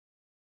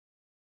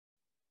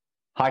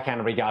Hi,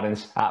 Canterbury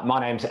Gardens. My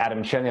name's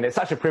Adam Chung, and it's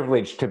such a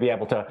privilege to be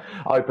able to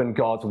open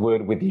God's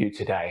Word with you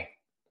today.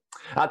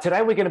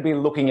 Today we're going to be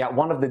looking at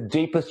one of the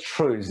deepest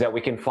truths that we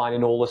can find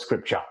in all the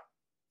Scripture,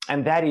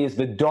 and that is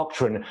the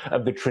doctrine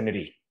of the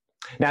Trinity.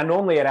 Now,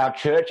 normally at our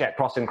church at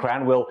Cross and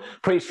Crown, we'll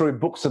preach through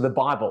books of the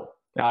Bible,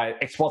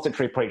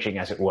 expository preaching,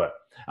 as it were,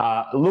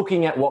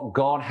 looking at what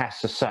God has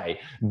to say,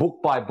 book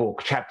by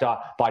book, chapter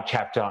by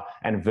chapter,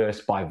 and verse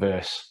by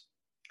verse.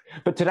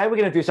 But today we're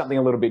going to do something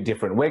a little bit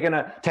different. We're going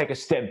to take a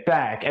step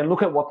back and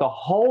look at what the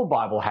whole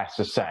Bible has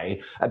to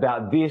say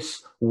about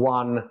this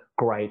one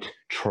great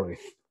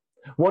truth.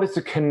 What is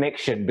the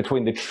connection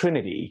between the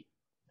Trinity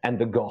and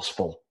the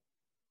gospel?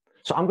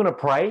 So I'm going to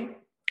pray,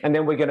 and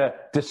then we're going to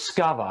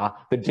discover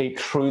the deep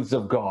truths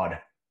of God,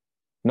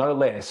 no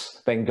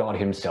less than God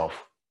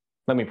himself.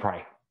 Let me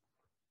pray.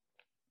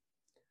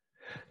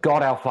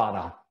 God our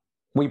Father,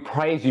 we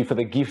praise you for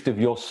the gift of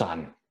your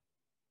Son,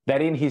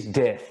 that in his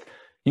death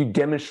you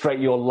demonstrate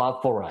your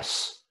love for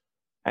us,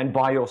 and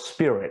by your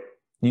Spirit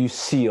you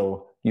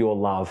seal your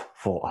love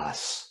for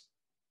us.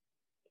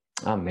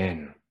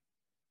 Amen.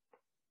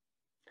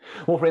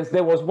 Well, friends,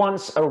 there was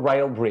once a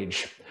rail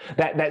bridge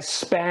that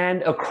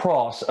spanned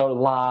across a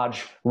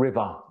large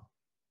river.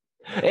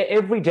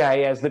 Every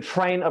day as the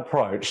train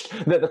approached,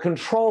 the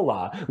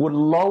controller would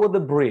lower the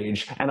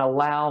bridge and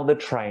allow the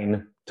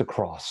train to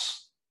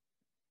cross.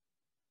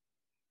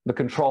 The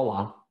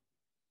controller,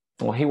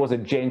 well, he was a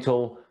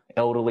gentle,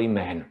 elderly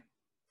man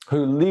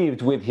who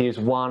lived with his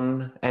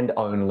one and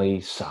only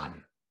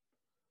son.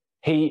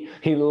 He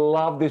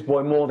loved this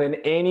boy more than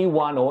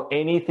anyone or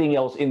anything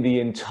else in the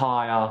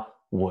entire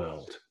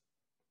world.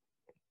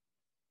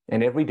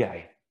 And every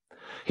day,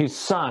 his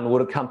son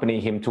would accompany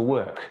him to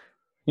work.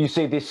 You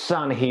see, this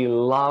son, he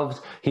loved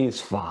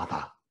his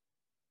father.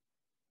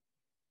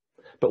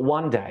 But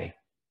one day,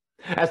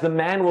 as the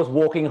man was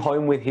walking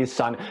home with his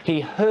son,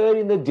 he heard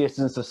in the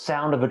distance the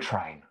sound of a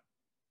train.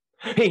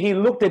 He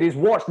looked at his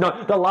watch.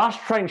 No, the last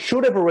train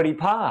should have already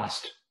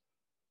passed.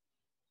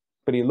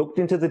 But he looked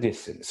into the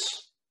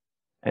distance,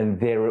 and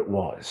there it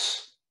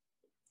was.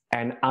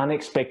 An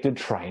unexpected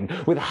train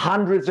with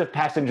hundreds of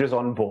passengers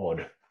on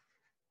board.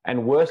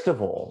 And worst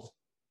of all,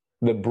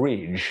 the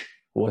bridge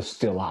was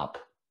still up.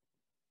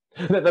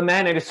 The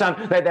man and his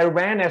son, they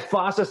ran as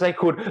fast as they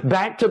could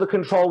back to the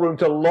control room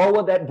to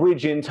lower that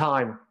bridge in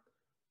time.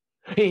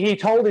 He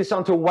told his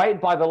son to wait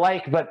by the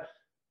lake, but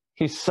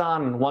his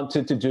son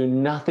wanted to do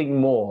nothing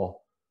more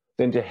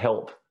than to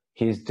help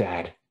his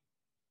dad.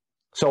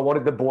 So what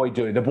did the boy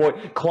do? The boy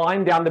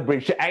climbed down the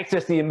bridge to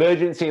access the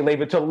emergency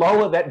lever to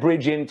lower that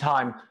bridge in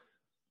time.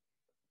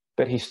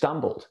 But he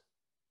stumbled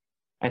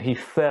and he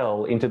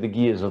fell into the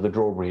gears of the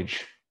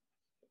drawbridge.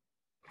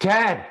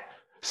 "Dad,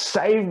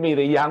 save me,"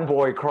 the young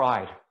boy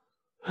cried.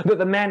 But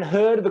the man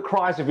heard the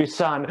cries of his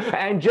son,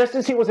 and just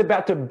as he was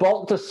about to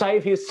bolt to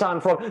save his son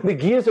from the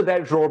gears of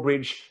that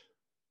drawbridge,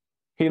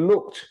 he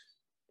looked,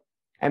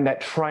 and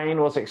that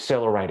train was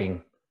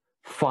accelerating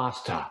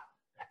faster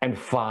and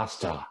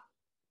faster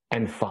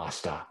and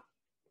faster.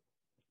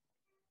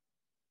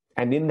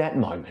 And in that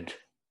moment,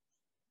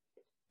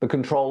 the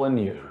controller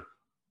knew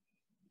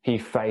he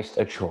faced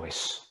a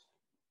choice.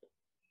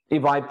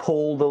 If I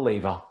pull the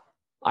lever,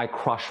 I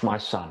crush my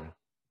son.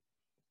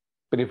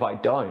 But if I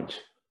don't,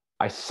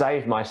 I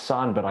save my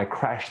son, but I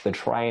crash the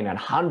train and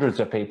hundreds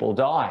of people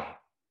die.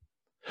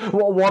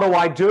 Well, what do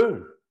I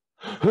do?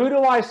 Who do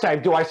I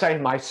save? Do I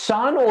save my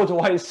son or do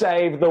I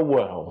save the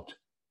world?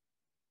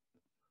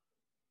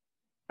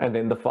 And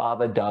then the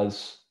father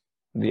does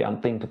the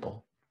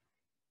unthinkable.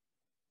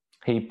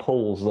 He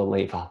pulls the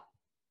lever.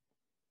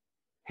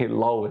 He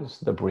lowers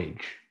the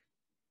bridge.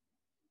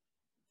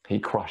 He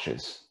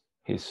crushes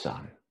his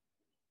son.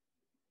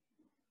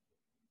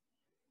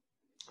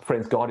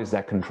 Friends, God is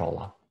that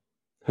controller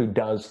who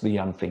does the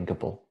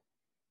unthinkable.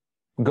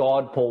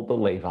 God pulled the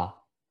lever.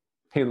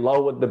 He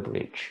lowered the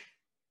bridge.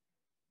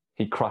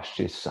 He crushed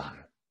his son,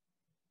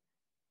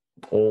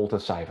 all to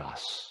save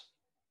us,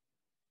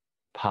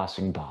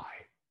 passing by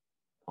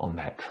on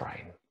that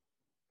train.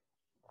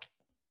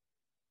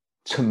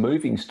 It's a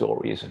moving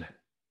story, isn't it?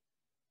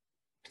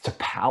 It's a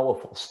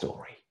powerful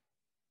story.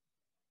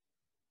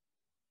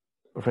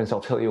 But friends,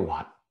 I'll tell you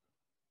what,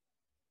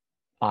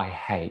 I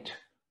hate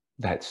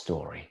that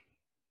story.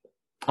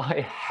 I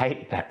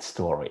hate that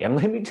story. And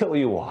let me tell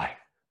you why.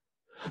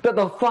 That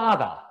the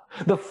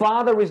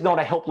Father is not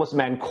a helpless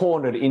man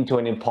cornered into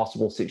an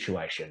impossible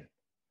situation.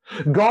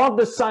 God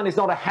the Son is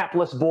not a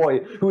hapless boy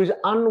who is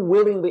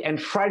unwillingly and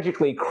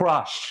tragically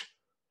crushed.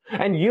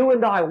 And you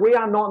and I, we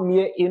are not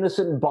mere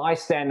innocent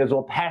bystanders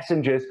or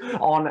passengers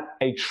on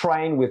a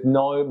train with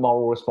no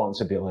moral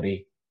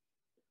responsibility.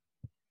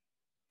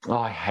 Oh,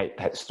 I hate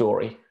that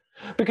story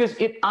because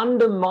it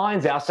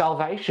undermines our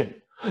salvation.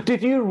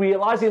 Did you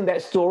realize in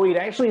that story, it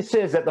actually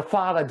says that the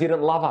Father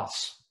didn't love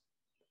us.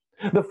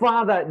 The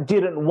Father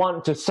didn't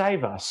want to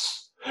save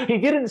us. He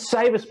didn't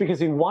save us because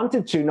he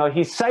wanted to. No,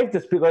 he saved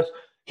us because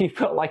he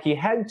felt like he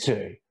had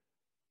to.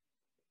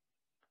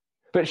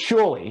 But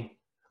surely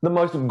The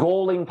most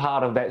galling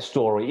part of that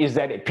story is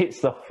that it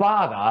pits the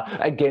Father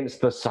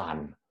against the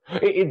Son.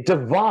 It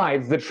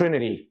divides the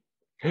Trinity.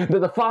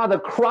 That the Father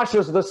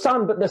crushes the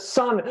Son, but the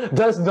Son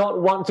does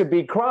not want to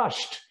be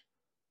crushed.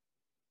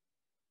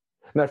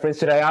 Now, friends,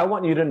 today I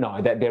want you to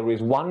know that there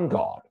is one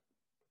God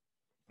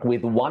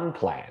with one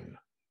plan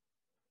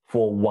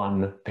for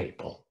one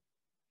people.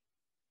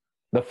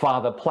 The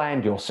Father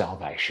planned your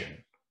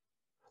salvation.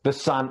 The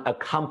Son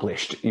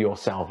accomplished your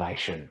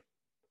salvation.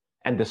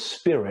 And the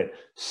Spirit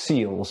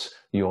seals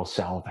your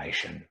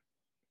salvation.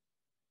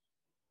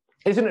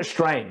 Isn't it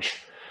strange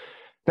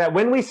that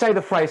when we say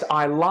the phrase,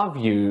 I love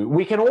you,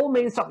 we can all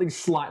mean something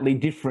slightly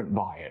different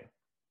by it?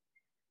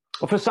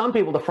 For some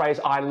people, the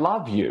phrase, I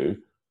love you,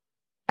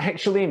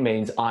 actually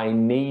means I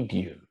need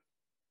you.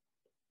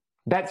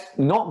 That's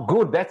not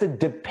good. That's a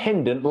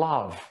dependent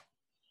love.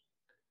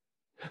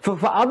 For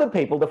other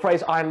people, the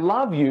phrase, I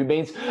love you,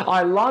 means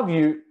I love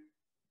you,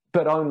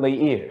 but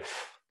only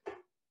if.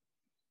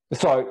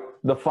 So,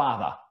 the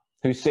father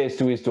who says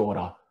to his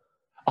daughter,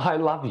 I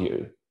love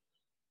you,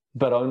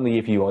 but only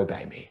if you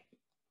obey me.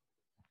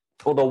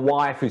 Or the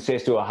wife who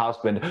says to her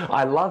husband,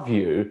 I love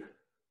you,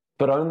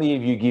 but only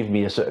if you give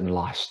me a certain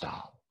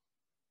lifestyle.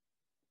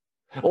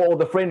 Or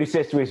the friend who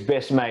says to his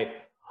best mate,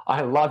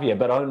 I love you,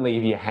 but only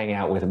if you hang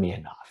out with me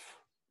enough.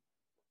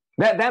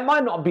 That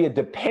might not be a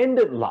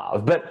dependent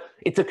love, but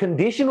it's a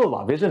conditional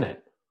love, isn't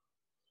it?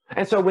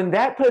 And so when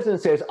that person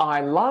says, I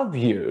love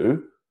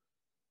you,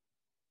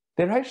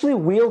 they're actually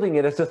wielding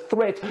it as a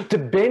threat to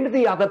bend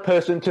the other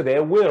person to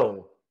their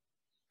will.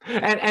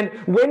 And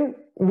when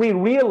we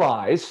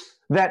realize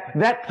that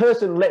that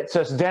person lets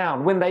us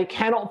down, when they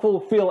cannot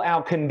fulfill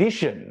our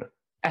condition,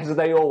 as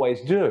they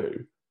always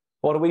do,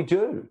 what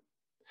do?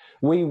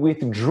 We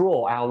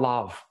withdraw our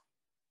love.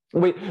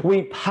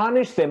 We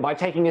punish them by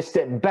taking a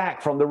step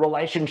back from the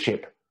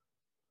relationship.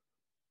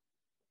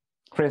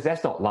 Friends,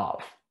 that's not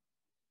love.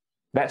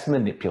 That's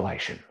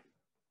manipulation.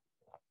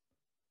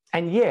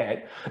 And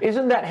yet,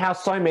 isn't that how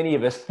so many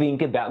of us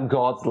think about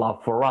God's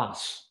love for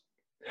us?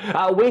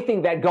 We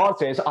think that God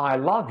says, I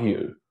love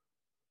you,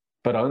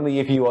 but only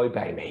if you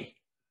obey me.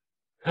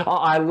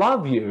 I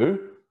love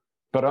you,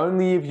 but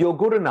only if you're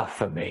good enough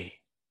for me.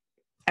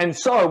 And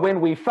so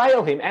when we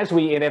fail him, as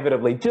we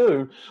inevitably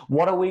do,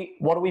 what do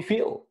we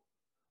feel?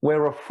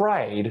 We're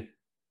afraid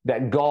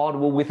that God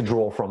will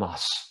withdraw from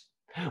us.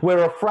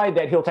 We're afraid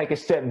that he'll take a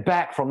step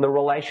back from the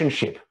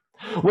relationship.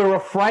 We're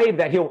afraid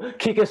that he'll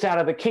kick us out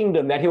of the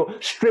kingdom, that he'll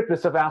strip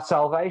us of our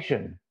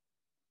salvation.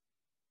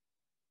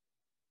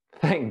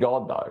 Thank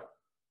God, though,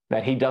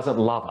 that he doesn't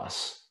love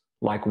us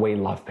like we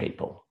love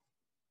people.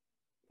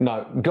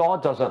 No,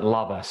 God doesn't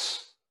love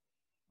us,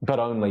 but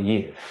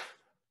only if.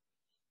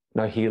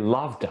 No, he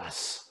loved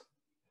us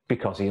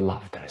because he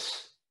loved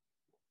us.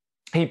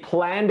 He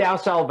planned our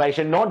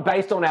salvation not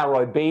based on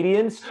our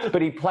obedience,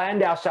 but he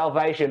planned our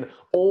salvation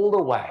all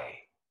the way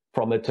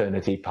from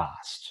eternity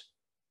past.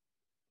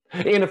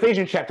 In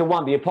Ephesians chapter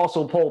 1, the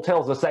Apostle Paul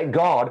tells us that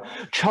God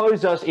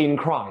chose us in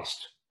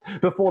Christ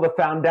before the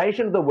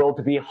foundation of the world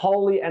to be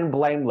holy and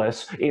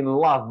blameless in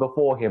love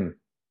before him.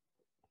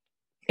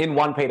 In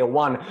 1 Peter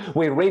 1,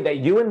 we read that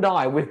you and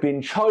I, we've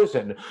been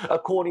chosen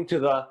according to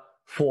the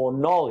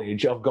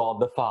foreknowledge of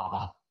God the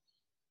Father.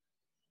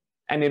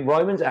 And in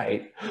Romans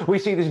 8, we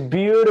see this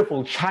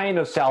beautiful chain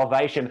of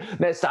salvation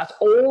that starts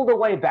all the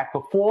way back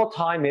before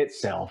time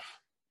itself.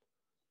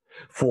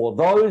 For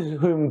those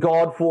whom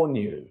God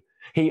foreknew,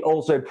 he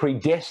also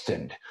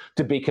predestined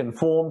to be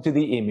conformed to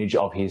the image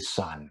of his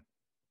Son.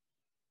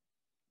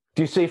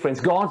 Do you see, friends,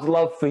 God's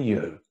love for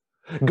you,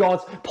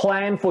 God's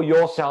plan for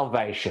your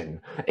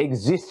salvation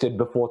existed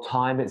before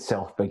time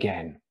itself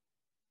began.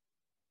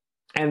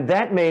 And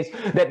that means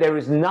that there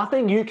is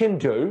nothing you can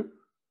do,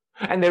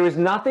 and there is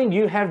nothing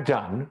you have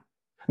done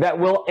that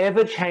will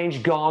ever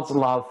change God's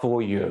love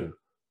for you.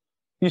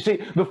 You see,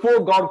 before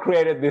God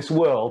created this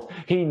world,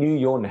 he knew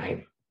your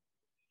name.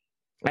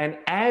 And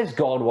as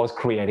God was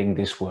creating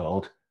this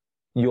world,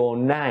 your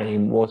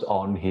name was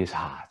on his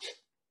heart.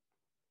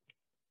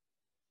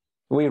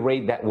 We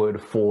read that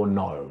word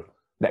foreknow,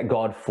 that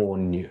God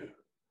foreknew.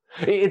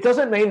 It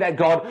doesn't mean that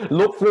God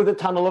looked through the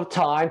tunnel of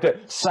time to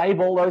save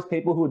all those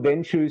people who would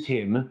then choose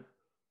him.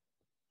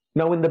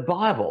 No, in the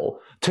Bible,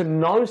 to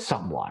know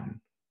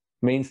someone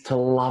means to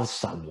love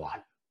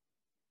someone.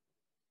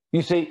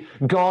 You see,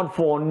 God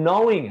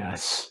foreknowing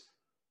us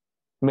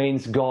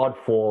means God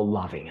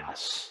foreloving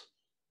us.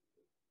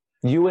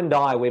 You and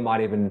I, we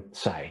might even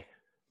say,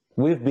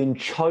 we've been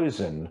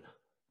chosen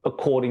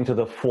according to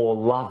the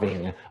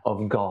foreloving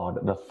of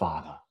God the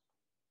Father.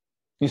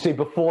 You see,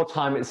 before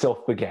time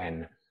itself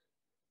began,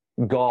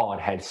 God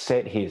had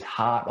set his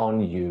heart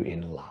on you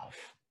in love.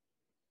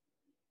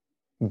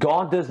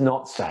 God does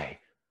not say,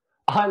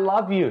 I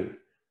love you,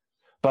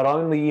 but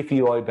only if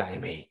you obey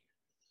me,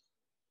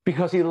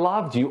 because he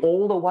loved you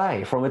all the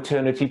way from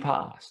eternity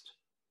past.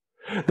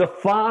 The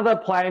Father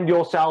planned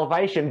your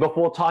salvation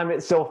before time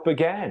itself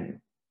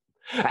began.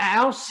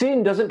 Our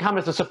sin doesn't come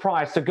as a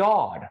surprise to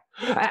God.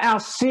 Our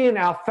sin,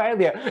 our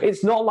failure,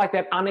 it's not like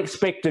that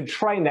unexpected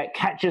train that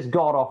catches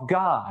God off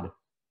guard.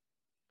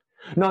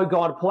 No,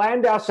 God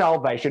planned our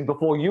salvation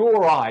before you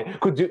or I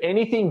could do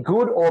anything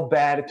good or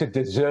bad to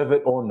deserve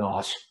it or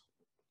not.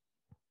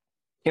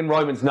 In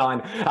Romans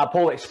 9,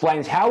 Paul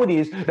explains how it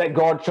is that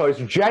God chose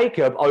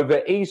Jacob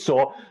over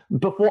Esau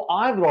before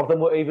either of them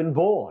were even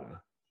born.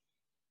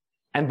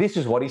 And this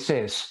is what he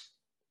says.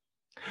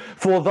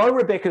 For though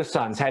Rebekah's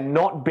sons had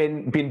not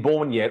been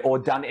born yet or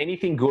done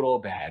anything good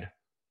or bad,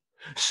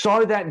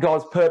 so that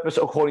God's purpose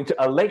according to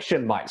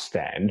election might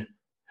stand,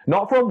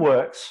 not from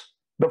works,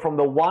 but from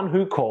the one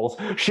who calls,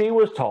 she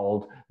was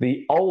told,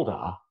 the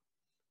older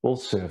will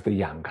serve the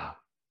younger.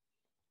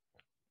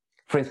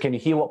 Friends, can you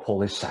hear what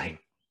Paul is saying?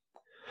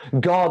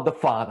 God the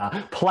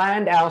Father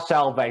planned our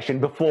salvation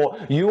before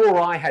you or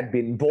I had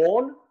been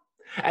born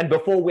and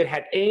before we'd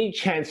had any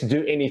chance to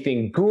do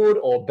anything good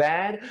or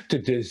bad to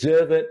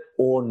deserve it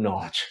or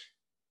not.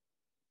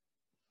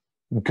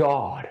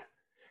 God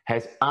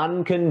has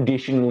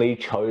unconditionally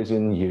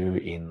chosen you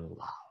in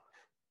love.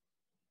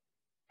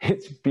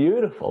 It's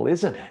beautiful,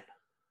 isn't it?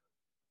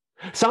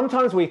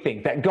 Sometimes we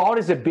think that God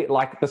is a bit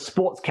like the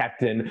sports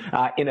captain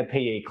in a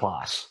PE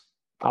class.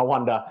 I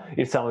wonder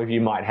if some of you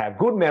might have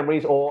good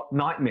memories or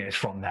nightmares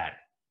from that.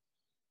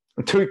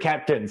 Two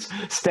captains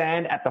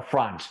stand at the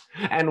front,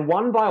 and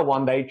one by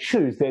one they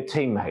choose their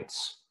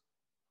teammates.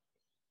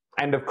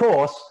 And of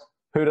course,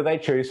 who do they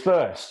choose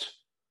first?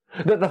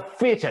 The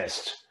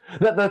fittest,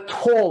 the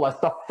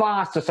tallest, the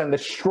fastest, and the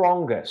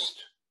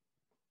strongest.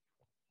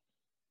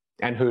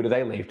 And who do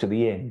they leave to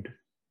the end?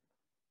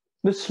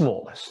 The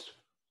smallest,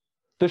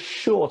 the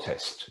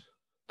shortest,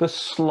 the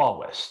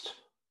slowest,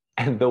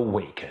 and the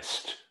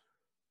weakest.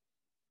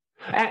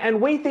 And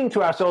we think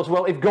to ourselves,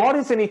 well, if God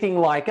is anything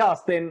like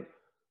us, then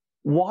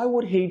why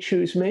would he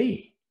choose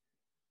me?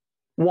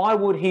 Why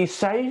would he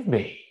save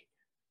me?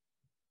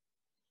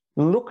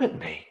 Look at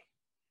me.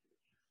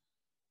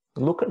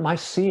 Look at my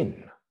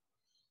sin.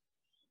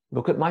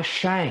 Look at my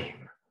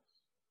shame.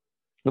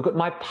 Look at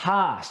my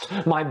past,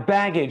 my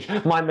baggage,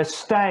 my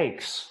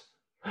mistakes.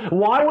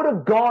 Why would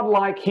a God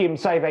like him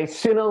save a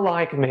sinner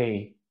like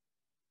me?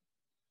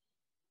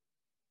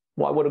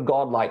 Why would a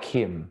God like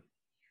him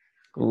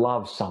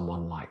love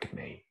someone like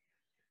me?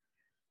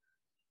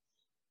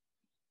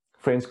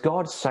 Friends,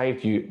 God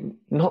saved you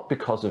not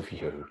because of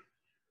you,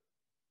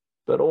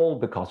 but all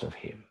because of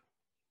him.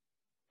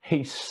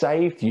 He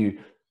saved you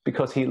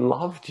because he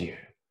loved you.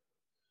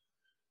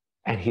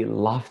 And he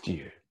loved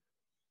you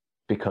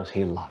because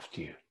he loved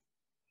you.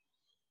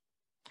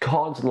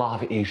 God's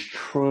love is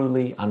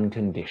truly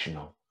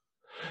unconditional.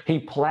 He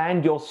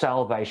planned your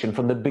salvation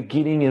from the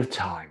beginning of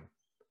time.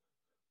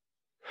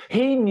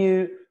 He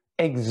knew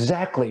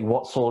exactly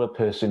what sort of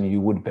person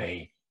you would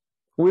be,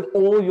 with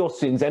all your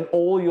sins and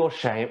all your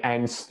shame,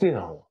 and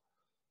still,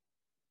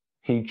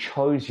 he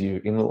chose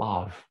you in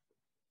love.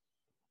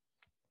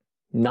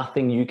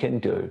 Nothing you can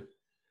do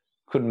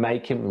could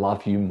make him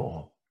love you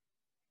more,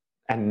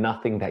 and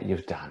nothing that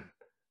you've done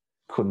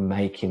could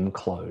make him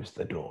close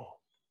the door.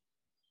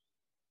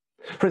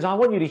 Friends, I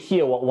want you to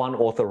hear what one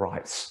author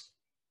writes.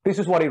 This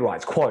is what he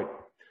writes, quote,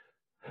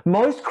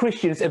 "Most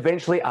Christians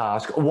eventually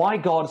ask why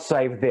God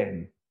saved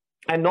them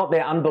and not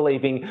their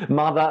unbelieving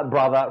mother,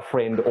 brother,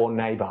 friend, or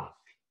neighbor.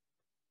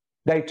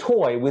 They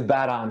toy with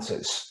bad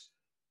answers.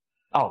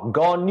 Oh,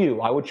 God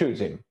knew I would choose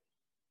him.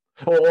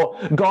 Or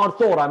God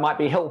thought I might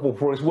be helpful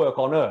for his work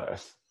on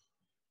earth.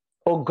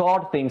 Or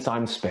God thinks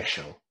I'm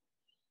special.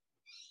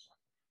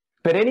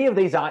 But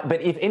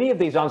if any of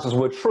these answers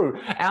were true,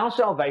 our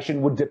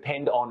salvation would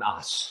depend on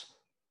us.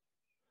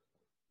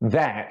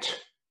 That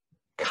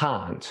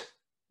can't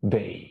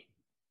be.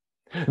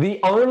 The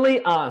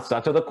only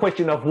answer to the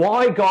question of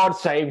why God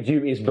saved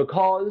you is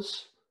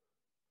because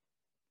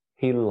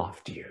he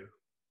loved you.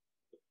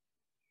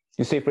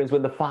 You see, friends,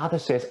 when the Father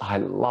says, I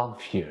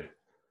love you,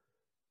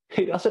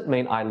 he doesn't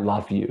mean I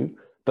love you,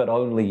 but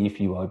only if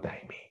you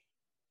obey me.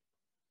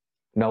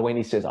 No, when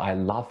he says, I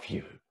love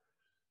you,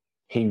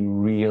 he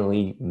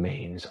really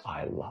means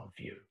I love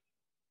you.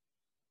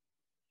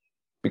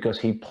 Because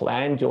he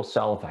planned your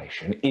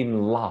salvation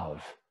in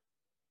love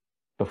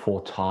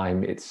before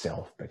time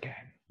itself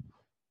began.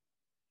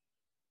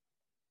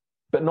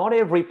 But not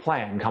every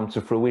plan comes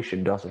to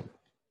fruition, does it?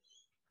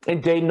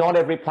 Indeed, not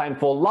every plan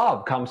for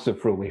love comes to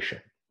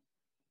fruition.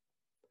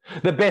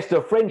 The best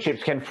of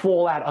friendships can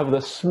fall out over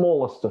the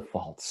smallest of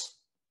faults.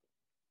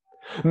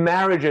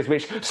 Marriages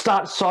which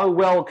start so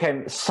well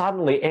can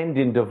suddenly end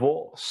in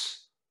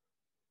divorce.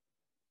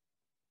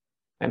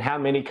 And how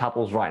many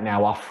couples right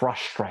now are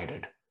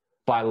frustrated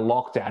by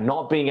lockdown,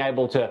 not being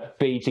able to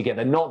be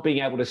together, not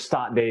being able to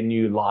start their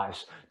new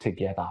lives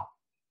together?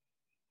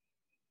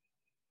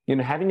 You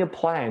know, having a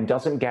plan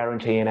doesn't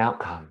guarantee an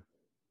outcome.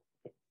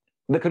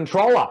 The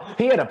controller,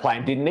 he had a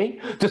plan, didn't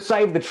he? To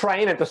save the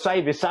train and to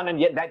save his son, and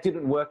yet that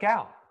didn't work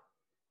out.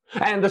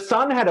 And the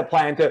son had a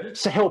plan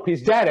to help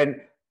his dad,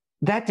 and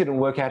that didn't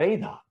work out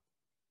either.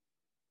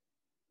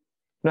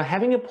 Now,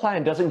 having a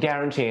plan doesn't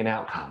guarantee an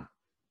outcome.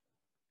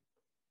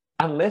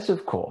 Unless,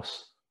 of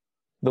course,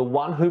 the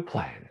one who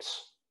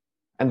plans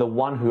and the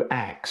one who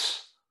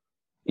acts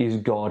is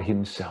God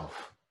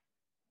himself.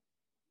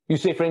 You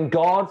see, friend,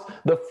 God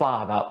the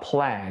Father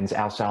plans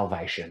our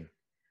salvation,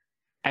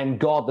 and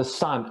God the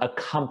Son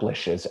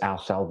accomplishes our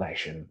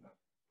salvation.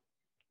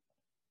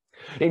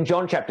 In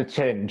John chapter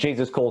 10,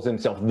 Jesus calls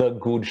himself the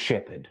Good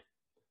Shepherd.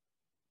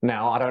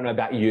 Now, I don't know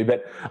about you,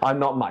 but I'm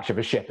not much of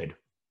a shepherd.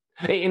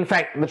 In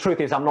fact, the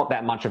truth is I'm not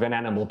that much of an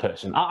animal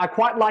person. I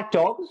quite like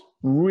dogs,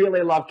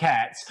 really love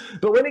cats,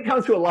 but when it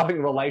comes to a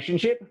loving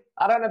relationship,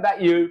 I don't know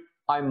about you,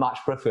 I much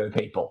prefer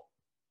people.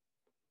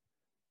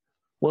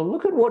 Well,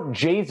 look at what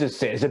Jesus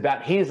says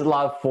about his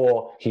love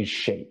for his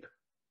sheep.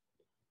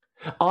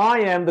 I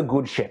am the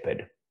good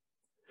shepherd.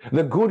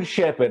 The good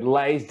shepherd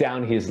lays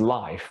down his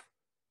life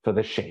for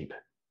the sheep.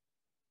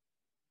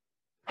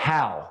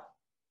 How?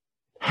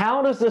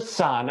 How does the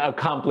Son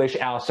accomplish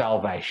our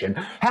salvation?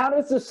 How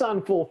does the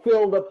Son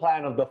fulfill the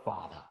plan of the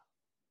Father?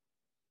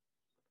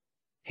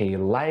 He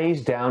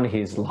lays down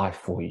his life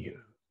for you.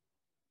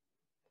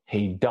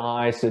 He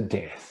dies the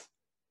death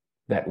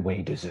that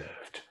we deserved.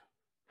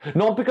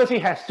 Not because he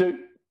has to,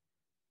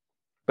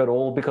 but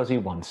all because he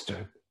wants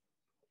to.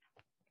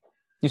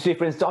 You see,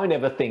 friends, don't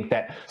ever think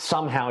that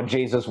somehow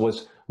Jesus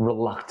was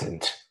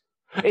reluctant.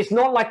 It's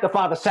not like the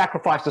Father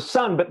sacrificed the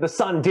Son, but the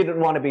Son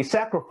didn't want to be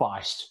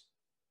sacrificed.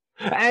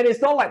 And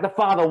it's not like the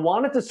Father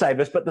wanted to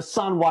save us, but the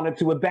Son wanted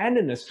to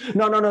abandon us.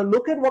 No.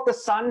 Look at what the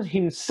Son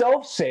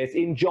himself says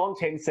in John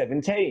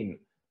 10:17.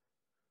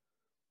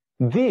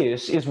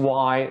 This is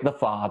why the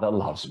Father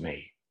loves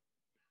me,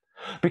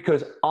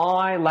 because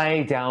I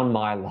lay down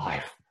my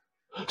life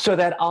so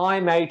that I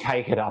may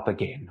take it up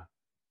again.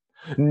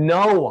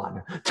 No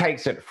one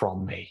takes it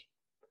from me,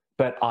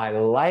 but I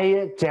lay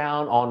it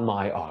down on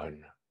my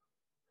own.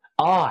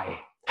 I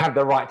have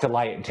the right to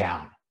lay it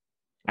down,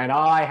 and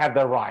I have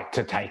the right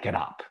to take it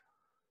up.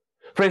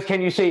 Friends,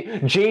 can you see?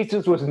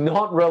 Jesus was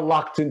not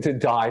reluctant to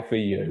die for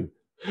you.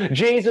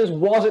 Jesus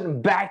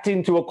wasn't backed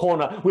into a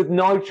corner with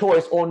no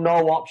choice or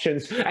no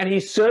options, and he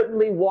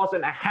certainly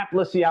wasn't a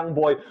hapless young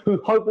boy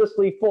who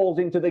hopelessly falls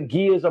into the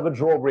gears of a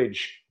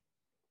drawbridge.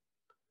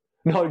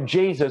 No,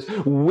 Jesus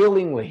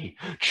willingly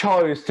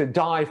chose to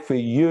die for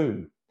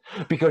you,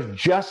 because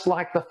just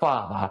like the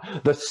Father,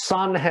 the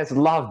Son has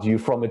loved you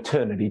from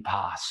eternity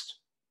past.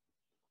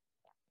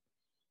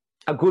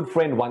 A good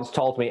friend once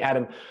told me,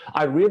 Adam,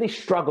 I really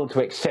struggle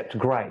to accept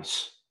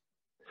grace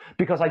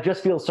because I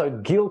just feel so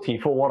guilty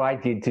for what I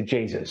did to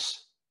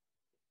Jesus.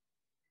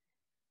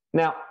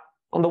 Now,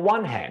 on the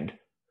one hand,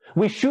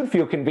 we should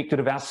feel convicted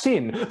of our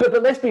sin,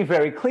 but let's be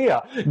very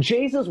clear.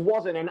 Jesus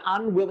wasn't an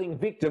unwilling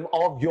victim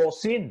of your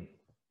sin.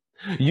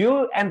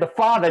 You and the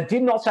Father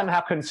did not somehow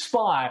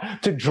conspire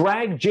to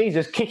drag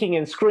Jesus kicking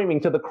and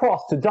screaming to the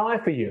cross to die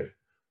for you.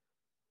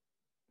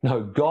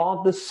 No,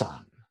 God the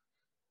Son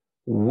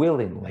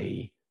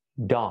willingly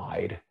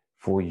died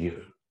for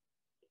you.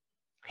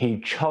 He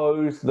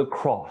chose the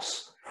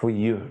cross for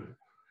you.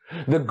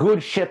 The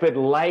Good Shepherd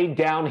laid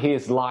down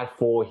his life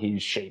for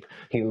his sheep.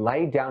 He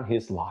laid down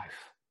his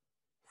life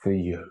for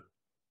you.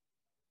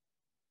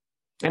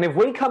 And if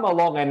we come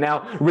along and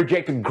now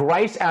reject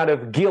grace out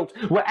of guilt,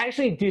 we're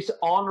actually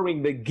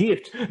dishonoring the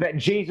gift that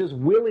Jesus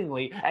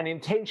willingly and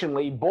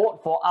intentionally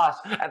bought for us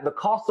at the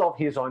cost of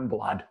his own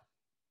blood.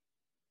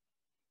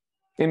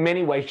 In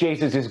many ways,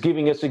 Jesus is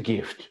giving us a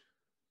gift.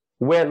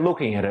 We're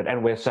looking at it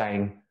and we're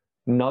saying,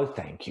 no,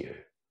 thank you.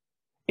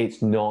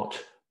 It's not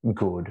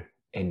good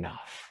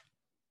enough.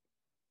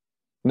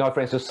 No,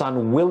 friends, the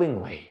Son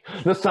willingly,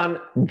 the Son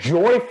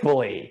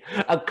joyfully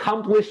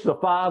accomplished the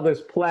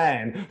Father's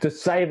plan to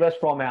save us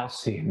from our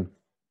sin.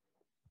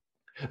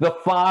 The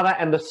Father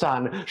and the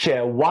Son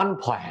share one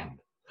plan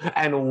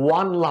and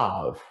one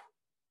love,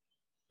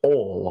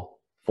 all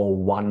for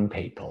one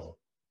people.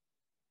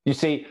 You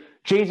see,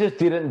 Jesus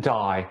didn't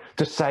die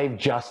to save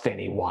just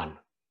anyone.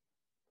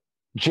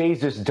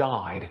 Jesus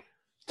died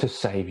to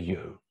save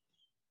you.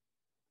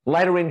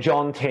 Later in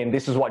John 10,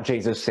 this is what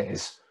Jesus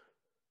says.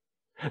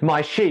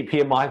 My sheep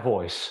hear my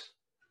voice.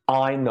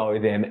 I know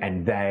them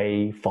and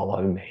they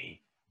follow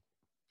me.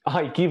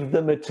 I give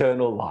them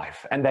eternal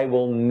life and they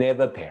will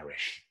never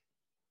perish.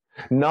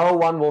 No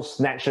one will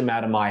snatch them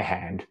out of my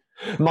hand.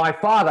 My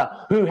Father,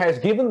 who has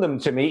given them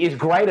to me, is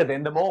greater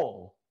than them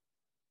all.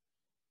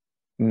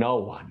 No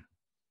one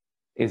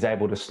is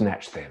able to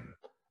snatch them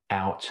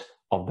out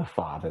of the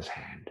Father's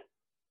hand.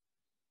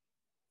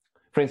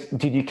 Friends,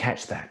 did you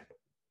catch that?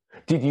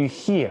 Did you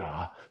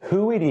hear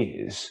who it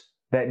is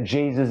that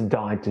Jesus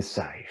died to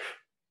save?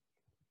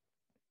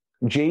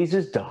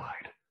 Jesus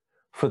died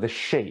for the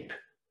sheep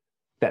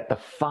that the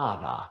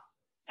Father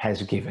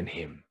has given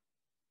him.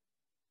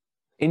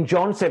 In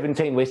John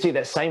 17, we see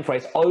that same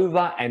phrase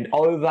over and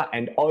over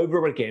and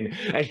over again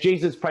as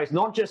Jesus prays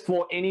not just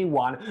for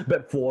anyone,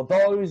 but for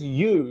those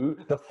you,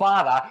 the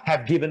Father,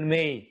 have given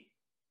me.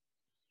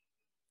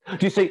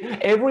 Do you see,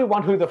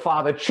 everyone who the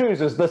Father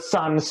chooses, the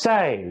Son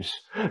saves.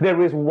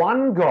 There is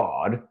one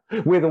God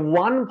with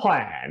one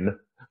plan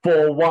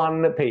for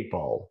one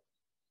people.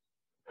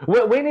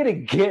 We need to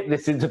get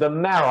this into the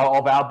marrow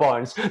of our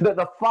bones, that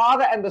the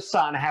Father and the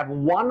Son have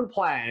one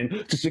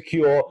plan to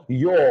secure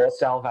your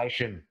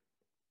salvation.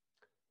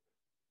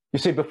 You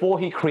see, before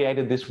he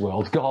created this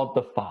world, God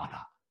the Father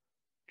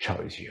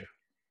chose you.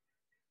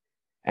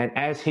 And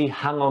as he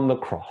hung on the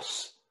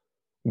cross,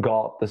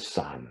 God the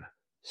Son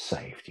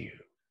saved you.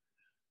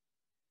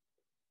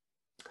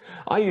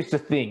 I used to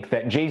think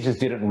that Jesus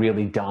didn't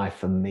really die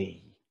for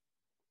me.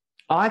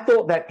 I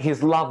thought that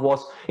his love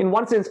was, in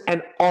one sense,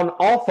 on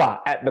offer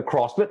at the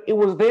cross, but it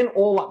was then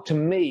all up to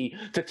me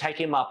to take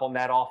him up on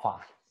that offer.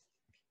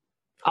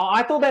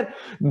 I thought that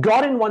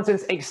God, in one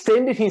sense,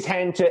 extended his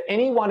hand to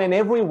anyone and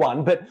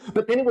everyone, but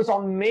then it was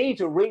on me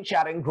to reach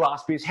out and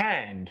grasp his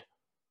hand.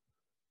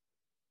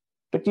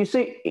 But you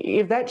see,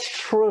 if that's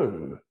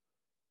true,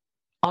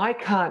 I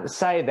can't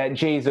say that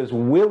Jesus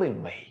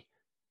willingly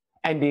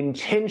and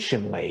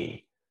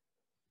intentionally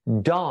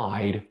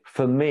died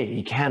for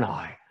me, can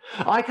I?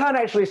 I can't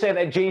actually say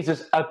that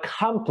Jesus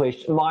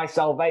accomplished my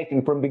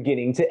salvation from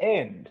beginning to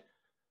end.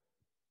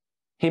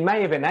 He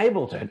may have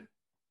enabled it,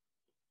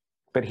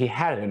 but he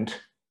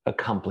hadn't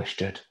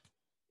accomplished it.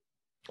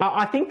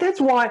 I think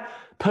that's why,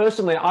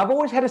 personally, I've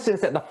always had a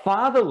sense that the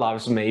Father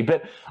loves me,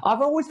 but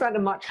I've always found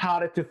it much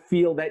harder to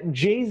feel that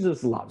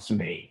Jesus loves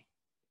me.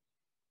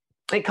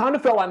 It kind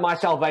of felt like my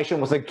salvation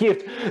was a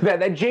gift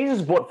that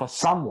Jesus bought for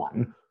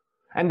someone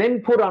and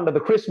then put under the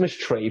Christmas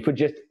tree for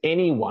just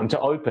anyone to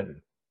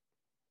open.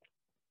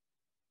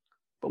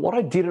 But what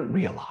I didn't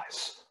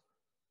realize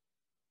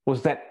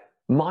was that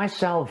my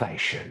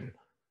salvation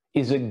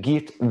is a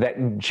gift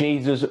that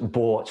Jesus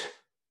bought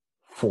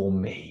for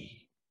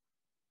me.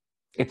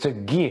 It's a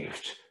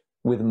gift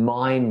with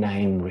my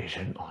name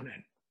written on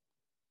it.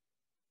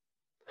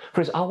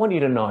 Friends, I want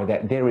you to know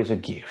that there is a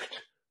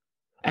gift,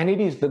 and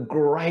it is the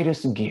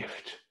greatest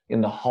gift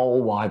in the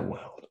whole wide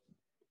world.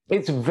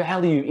 Its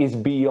value is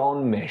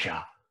beyond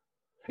measure.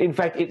 In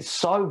fact, it's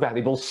so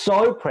valuable,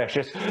 so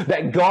precious,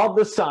 that God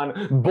the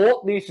Son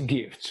bought this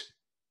gift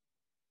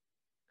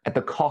at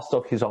the cost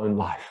of his own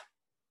life.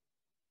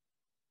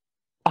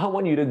 I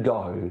want you to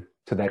go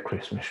to that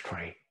Christmas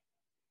tree.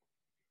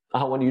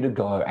 I want you to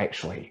go,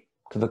 actually,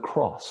 to the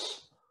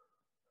cross.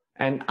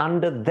 And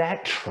under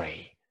that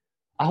tree,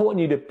 I want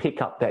you to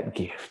pick up that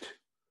gift.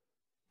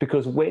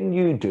 Because when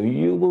you do,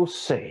 you will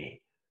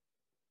see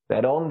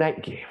that on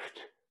that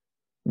gift,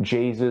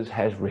 Jesus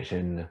has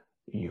written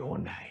your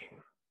name.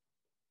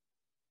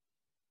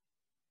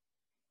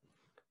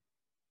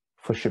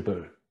 For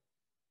Shabu,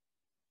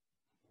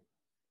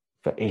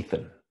 for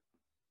Ethan,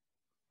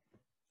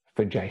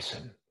 for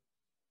Jason,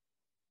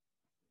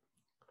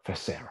 for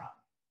Sarah.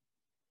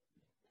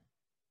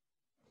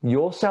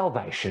 Your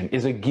salvation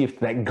is a gift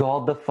that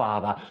God the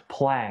Father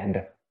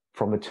planned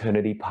from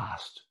eternity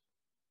past.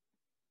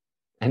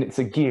 And it's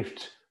a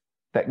gift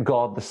that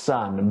God the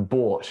Son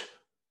bought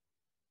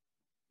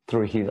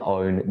through his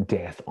own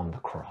death on the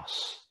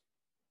cross.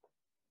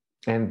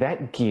 And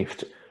that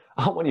gift,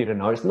 I want you to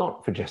know, is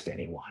not for just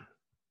anyone.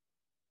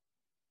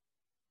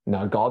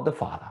 No, God the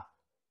Father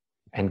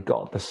and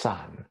God the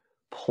Son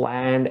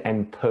planned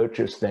and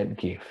purchased that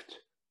gift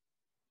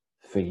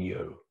for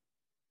you.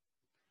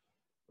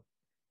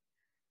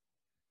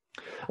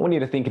 I want you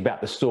to think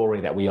about the story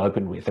that we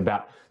opened with,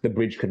 about the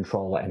bridge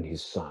controller and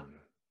his son.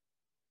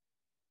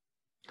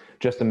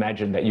 Just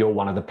imagine that you're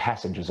one of the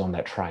passengers on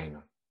that train.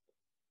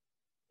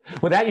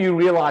 Without you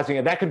realizing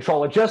it, that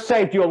controller just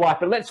saved your life,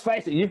 but let's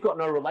face it, you've got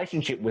no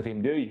relationship with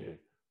him, do you?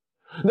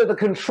 That the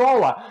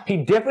controller, he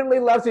definitely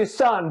loves his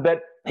son,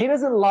 but he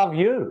doesn't love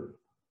you.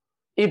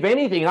 If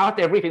anything,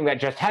 after everything that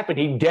just happened,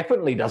 he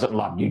definitely doesn't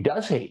love you,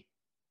 does he?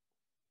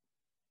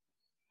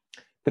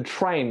 The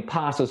train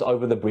passes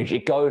over the bridge.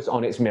 It goes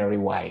on its merry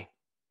way.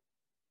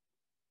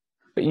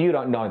 But you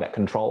don't know that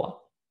controller.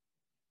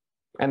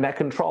 And that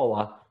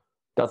controller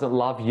doesn't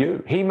love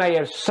you. He may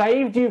have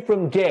saved you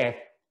from death,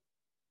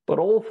 but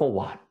all for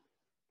what?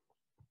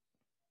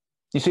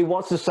 You see,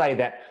 what's to say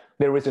that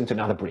there isn't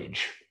another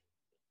bridge?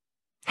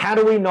 How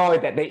do we know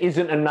that there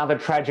isn't another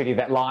tragedy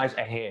that lies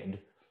ahead?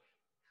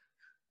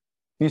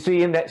 You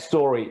see, in that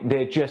story,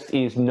 there just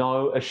is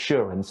no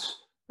assurance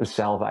of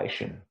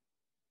salvation.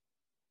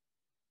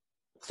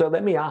 So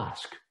let me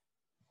ask,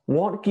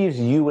 what gives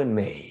you and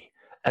me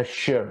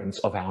assurance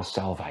of our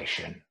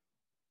salvation?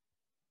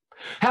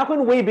 How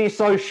can we be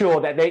so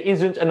sure that there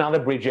isn't another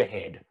bridge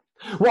ahead?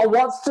 Well,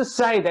 what's to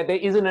say that there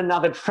isn't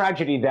another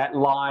tragedy that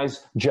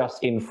lies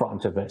just in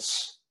front of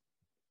us?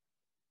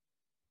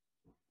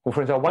 Well,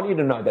 friends, I want you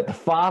to know that the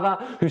Father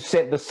who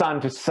sent the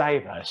Son to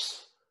save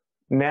us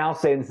now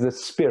sends the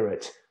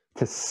Spirit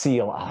to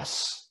seal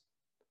us.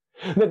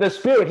 That the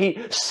Spirit, he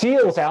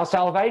seals our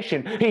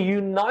salvation. He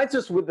unites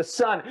us with the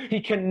Son. He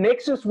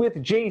connects us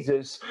with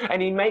Jesus,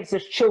 and he makes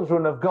us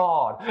children of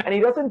God. And he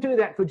doesn't do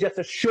that for just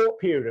a short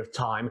period of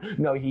time.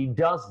 No, he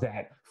does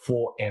that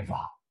forever.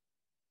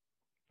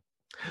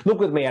 Look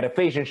with me at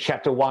Ephesians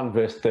chapter 1,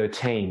 verse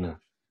 13.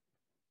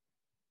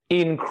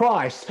 In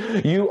Christ,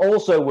 you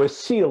also were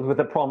sealed with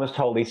the promised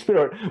Holy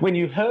Spirit when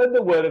you heard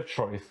the word of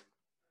truth,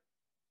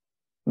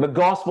 the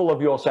gospel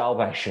of your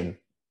salvation,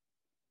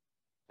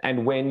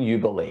 and when you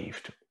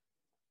believed.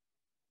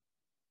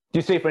 Do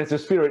you see, friends, the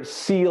Spirit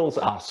seals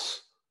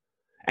us.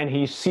 and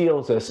he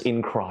seals us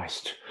in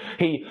Christ.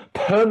 He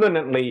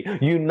permanently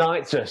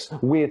unites us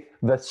with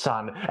the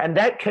Son. And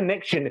that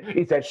connection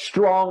is as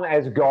strong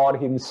as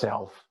God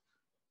himself.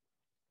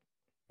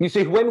 You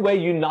see, when we're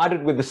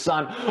united with the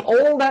Son,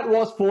 all that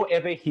was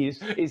forever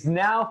his is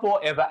now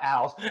forever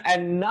ours,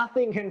 and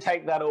nothing can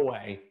take that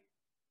away.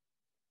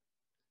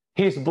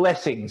 His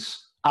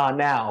blessings are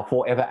now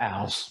forever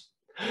ours.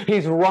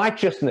 His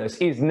righteousness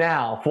is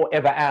now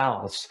forever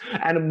ours.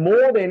 And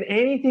more than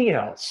anything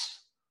else,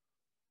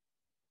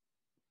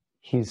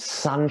 his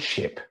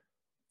sonship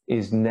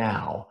is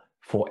now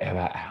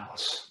forever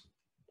ours.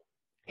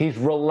 His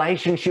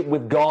relationship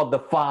with God the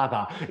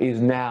Father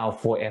is now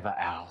forever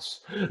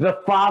ours. The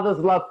Father's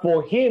love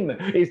for him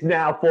is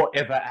now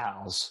forever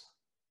ours.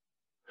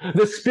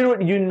 The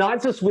Spirit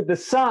unites us with the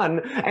Son,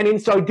 and in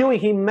so doing,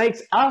 he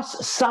makes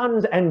us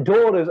sons and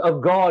daughters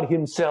of God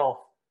himself.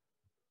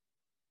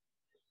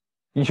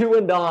 You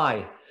and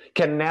I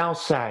can now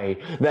say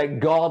that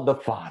God the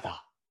Father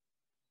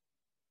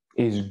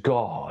is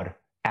God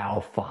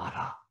our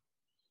Father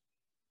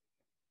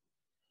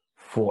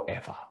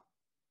forever.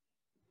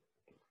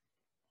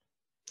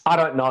 I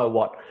don't know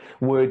what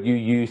word you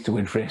use to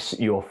address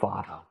your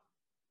father.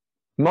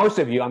 Most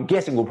of you, I'm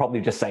guessing, will probably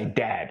just say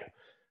dad.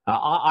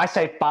 I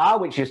say fa,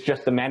 which is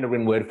just the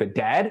Mandarin word for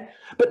dad.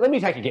 But let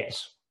me take a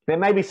guess. There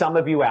may be some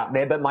of you out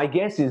there, but my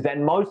guess is that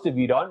most of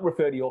you don't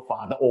refer to your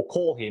father or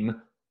call him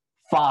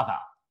father.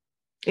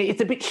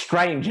 It's a bit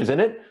strange, isn't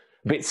it?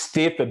 A bit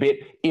stiff, a bit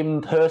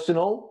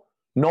impersonal,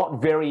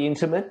 not very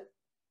intimate.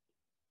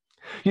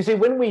 You see,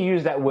 when we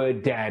use that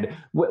word dad,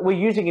 we're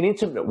using an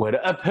intimate word,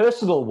 a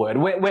personal word.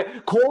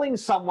 We're calling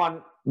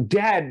someone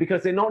dad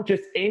because they're not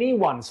just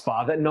anyone's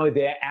father. No,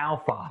 they're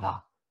our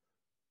father.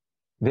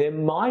 They're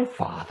my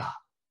father.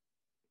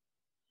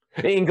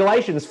 In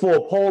Galatians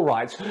 4, Paul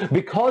writes,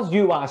 because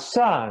you are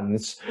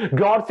sons,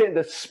 God sent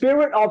the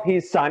Spirit of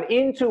his Son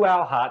into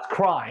our hearts,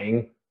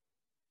 crying,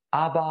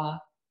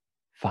 Abba,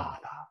 Father.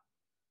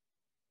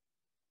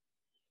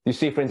 You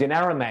see, friends, in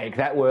Aramaic,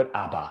 that word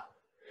Abba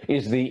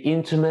is the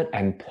intimate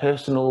and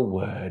personal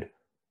word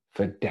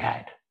for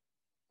dad.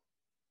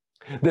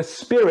 The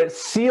Spirit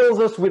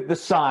seals us with the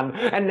Son,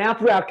 and now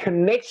through our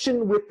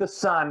connection with the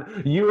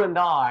Son, you and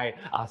I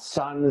are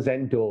sons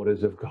and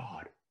daughters of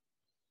God.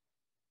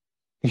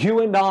 You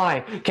and I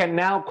can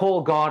now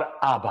call God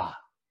Abba,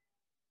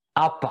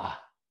 Appa,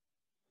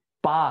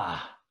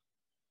 Ba,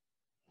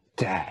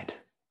 Dad,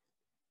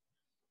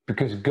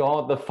 because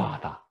God the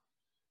Father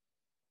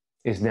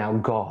is now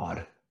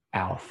God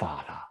our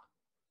Father.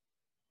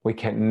 We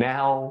can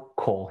now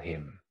call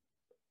him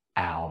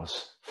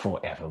ours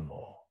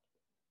forevermore.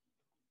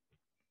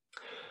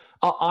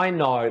 I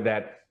know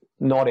that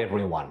not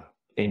everyone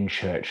in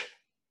church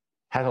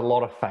has a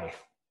lot of faith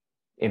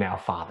in our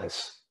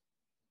fathers.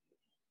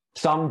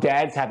 Some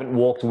dads haven't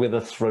walked with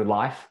us through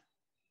life.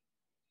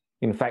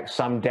 In fact,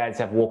 some dads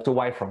have walked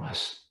away from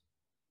us.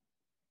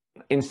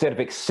 Instead of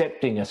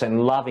accepting us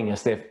and loving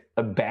us, they've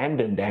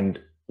abandoned and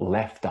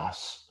left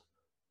us.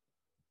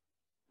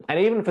 And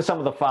even for some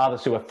of the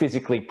fathers who are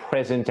physically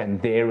present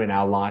and there in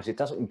our lives, it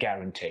doesn't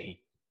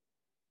guarantee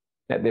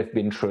that they've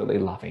been truly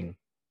loving.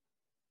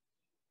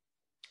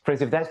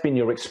 Friends, if that's been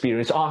your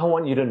experience, I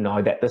want you to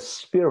know that the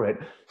Spirit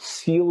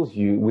seals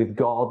you with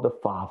God the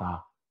Father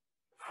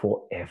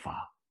forever.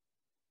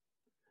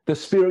 The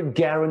Spirit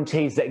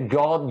guarantees that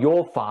God,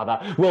 your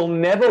Father, will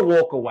never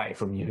walk away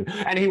from you,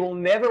 and he will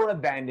never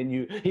abandon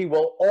you. He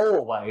will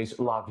always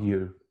love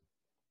you.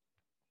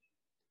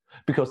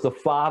 Because the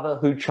Father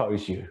who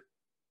chose you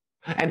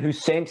and who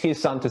sent his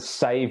Son to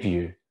save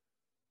you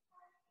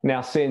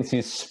now sends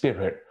his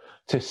Spirit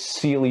to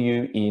seal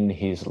you in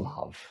his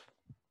love.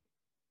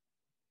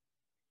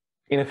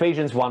 In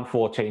Ephesians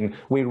 1:14,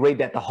 we read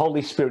that the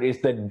Holy Spirit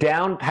is the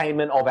down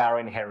payment of our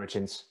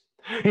inheritance.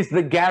 He's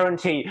the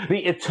guarantee,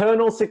 the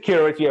eternal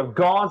security of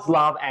God's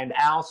love and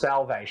our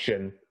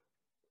salvation.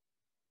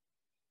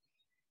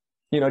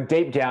 You know,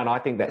 deep down, I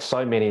think that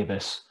so many of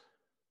us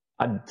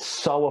are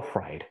so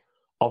afraid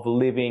of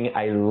living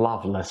a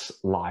loveless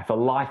life, a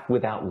life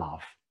without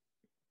love.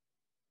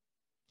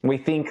 We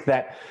think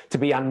that to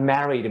be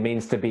unmarried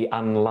means to be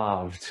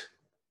unloved.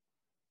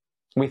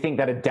 We think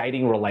that a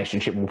dating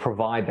relationship will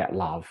provide that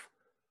love.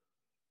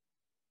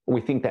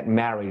 We think that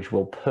marriage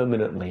will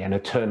permanently and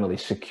eternally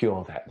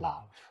secure that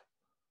love.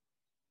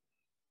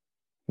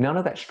 None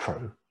of that's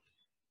true.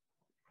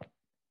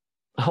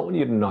 I want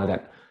you to know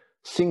that,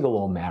 single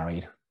or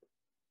married,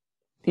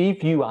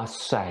 if you are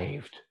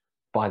saved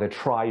by the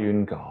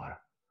triune God,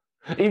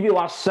 if you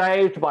are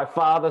saved by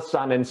Father,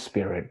 Son, and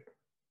Spirit,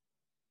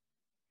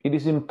 it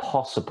is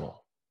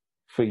impossible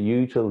for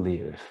you to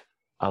live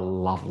a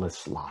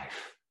loveless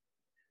life.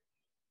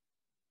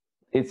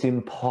 It's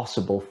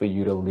impossible for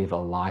you to live a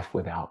life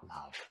without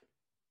love.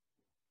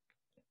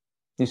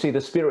 You see, the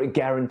Spirit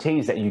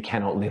guarantees that you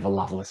cannot live a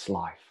loveless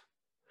life.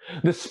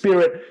 The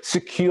Spirit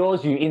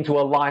secures you into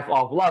a life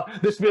of love.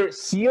 The Spirit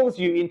seals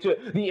you into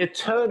the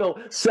eternal,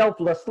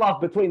 selfless love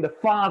between the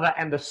Father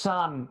and the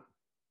Son.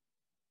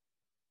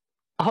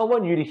 I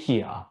want you to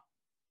hear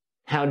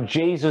how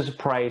Jesus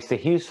prays to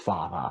his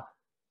Father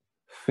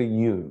for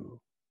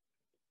you.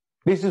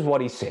 This is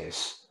what he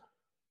says.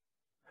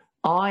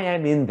 I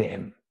am in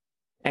them,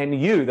 and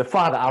you, the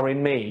Father, are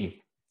in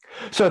me,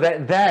 so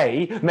that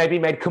they may be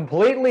made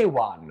completely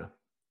one,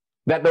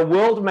 that the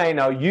world may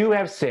know you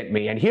have sent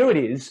me, and here it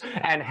is,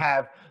 and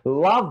have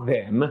loved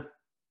them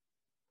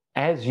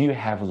as you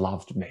have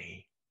loved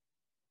me.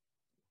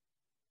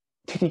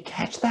 Did you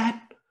catch that?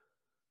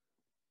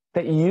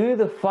 That you,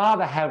 the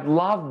Father, have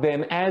loved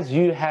them as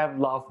you have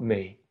loved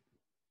me.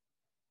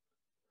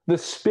 The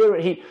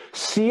Spirit, he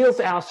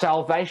seals our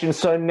salvation,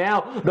 so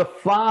now the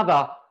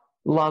Father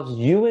loves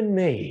you and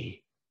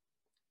me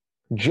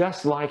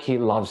just like he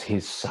loves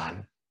his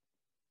Son.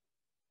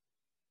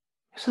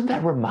 Isn't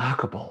that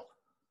remarkable?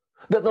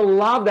 That the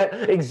love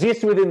that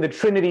exists within the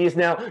Trinity is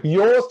now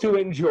yours to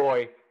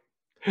enjoy.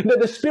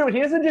 That the Spirit,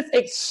 he doesn't just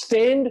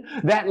extend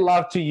that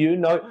love to you.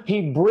 No,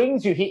 he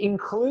brings you, he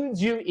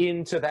includes you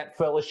into that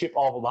fellowship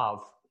of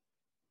love.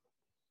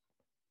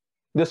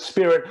 The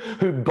Spirit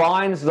who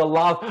binds the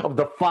love of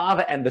the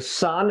Father and the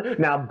Son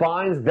now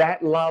binds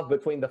that love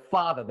between the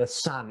Father, the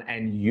Son,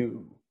 and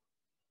you.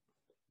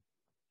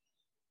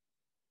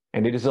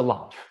 And it is a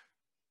love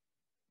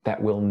that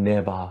will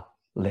never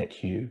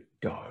let you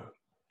go.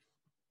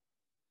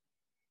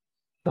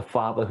 The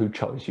Father who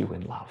chose you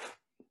in love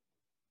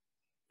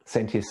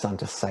sent his Son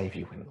to save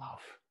you in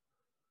love.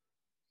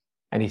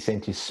 And he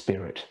sent his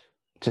Spirit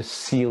to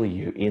seal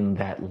you in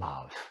that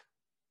love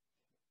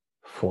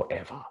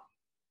forever.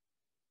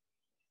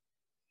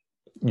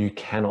 You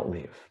cannot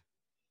live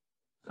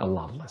a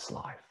loveless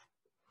life.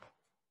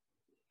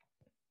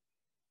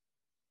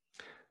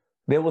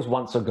 There was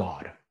once a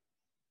God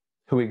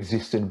who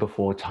existed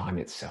before time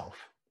itself.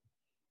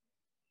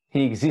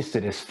 He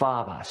existed as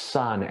Father,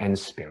 Son, and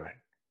Spirit.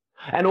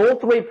 And all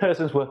three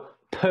persons were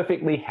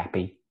perfectly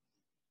happy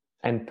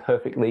and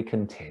perfectly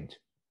content.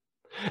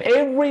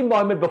 Every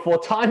moment before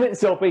time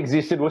itself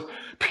existed was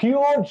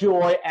pure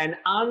joy and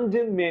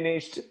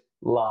undiminished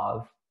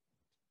love.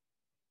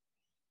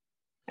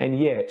 And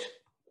yet,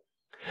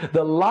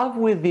 the love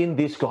within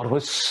this God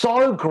was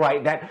so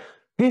great that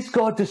this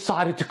God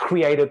decided to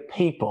create a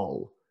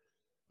people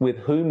with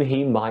whom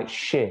he might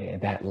share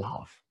that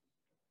love.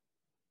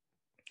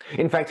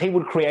 In fact, he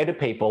would create a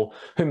people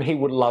whom he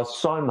would love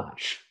so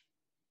much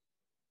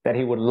that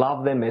he would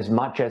love them as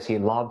much as he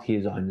loved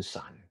his own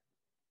Son.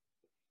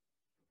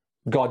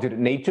 God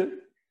didn't need to,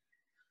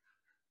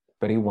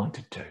 but he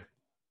wanted to.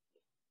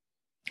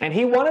 And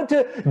he wanted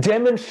to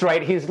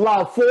demonstrate his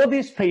love for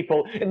these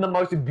people in the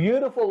most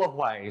beautiful of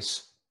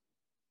ways.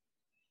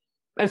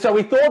 And so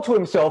he thought to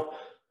himself,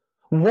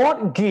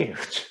 what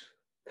gift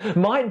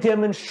might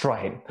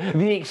demonstrate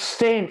the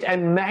extent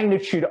and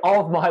magnitude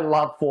of my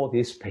love for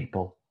this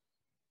people?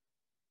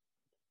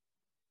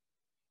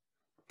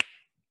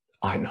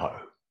 I know.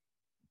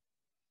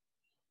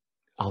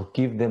 I'll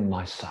give them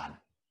my Son.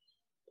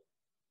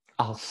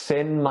 I'll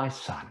send my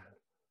Son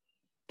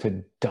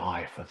to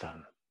die for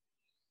them.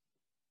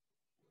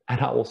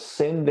 And I will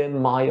send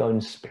them my own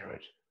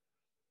Spirit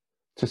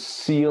to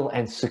seal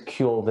and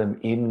secure them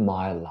in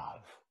my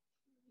love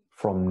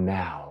from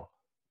now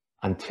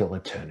until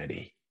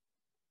eternity.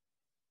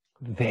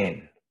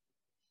 Then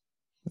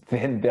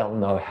they'll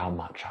know how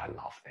much I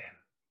love them.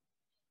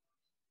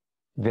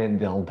 Then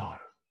they'll know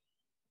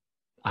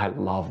I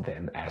love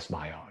them as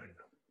my own.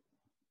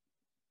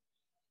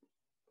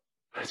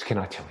 Friends, can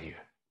I tell you?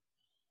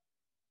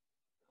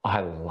 I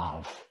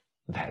love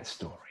that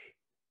story.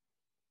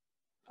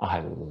 I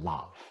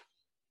love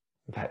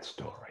that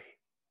story.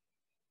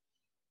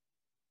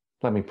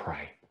 Let me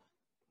pray.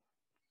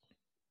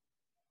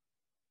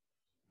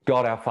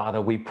 God our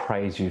Father, we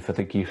praise you for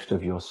the gift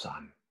of your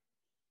Son,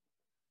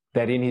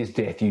 that in his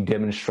death you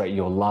demonstrate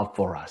your love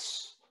for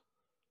us,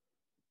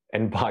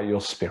 and by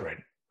your Spirit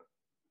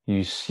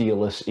you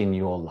seal us in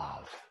your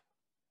love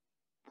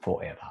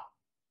forever.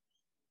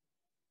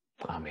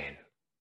 Amen.